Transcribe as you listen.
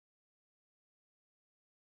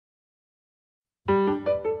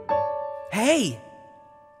Hey!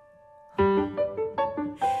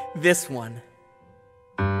 This one.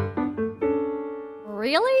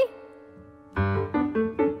 Really?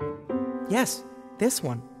 Yes, this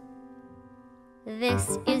one.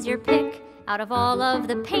 This is your pick out of all of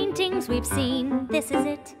the paintings we've seen. This is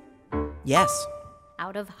it. Yes.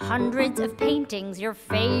 Out of hundreds of paintings, your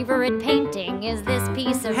favorite painting is this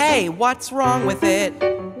piece of... Hey, what's wrong with it?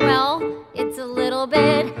 Well, it's a little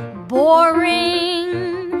bit boring.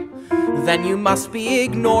 Then you must be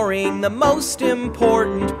ignoring the most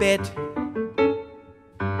important bit.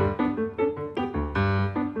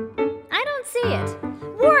 I don't see it.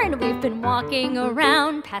 Warren, we've been walking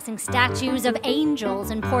around, passing statues of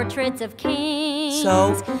angels and portraits of kings.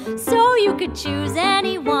 So you could choose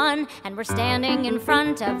anyone, and we're standing in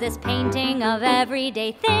front of this painting of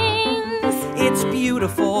everyday things. It's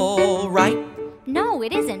beautiful, right? No,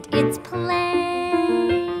 it isn't. It's plain.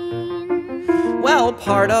 Well,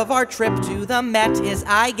 part of our trip to the Met is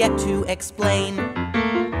I get to explain.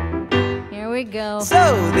 Here we go.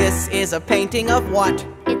 So this is a painting of what?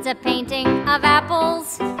 It's a painting of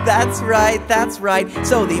apples. That's right, that's right.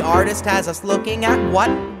 So the artist has us looking at what?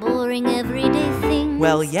 Boring everyday things.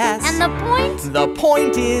 Well, yes. And the point? The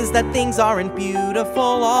point is that things aren't beautiful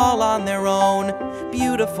all on their own.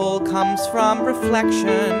 Beautiful comes from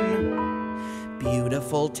reflection.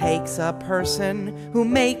 Beautiful takes a person who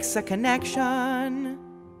makes a connection.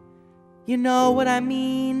 You know what I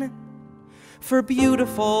mean? For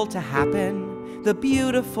beautiful to happen, the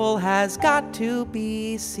beautiful has got to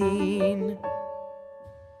be seen.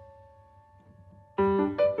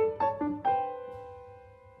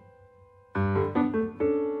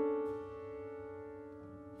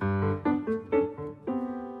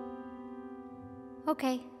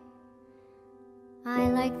 Okay. I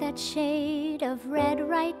like that shade of red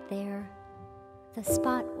right there. The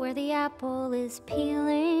spot where the apple is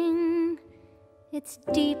peeling. It's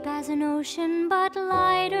deep as an ocean, but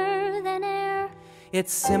lighter than air.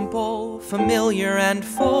 It's simple, familiar, and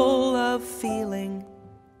full of feeling.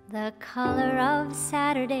 The color of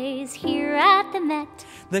Saturdays here at the Met.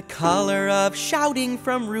 The color of shouting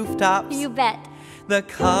from rooftops. You bet. The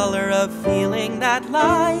color of feeling that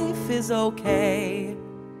life is okay.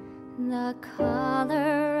 The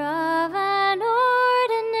color of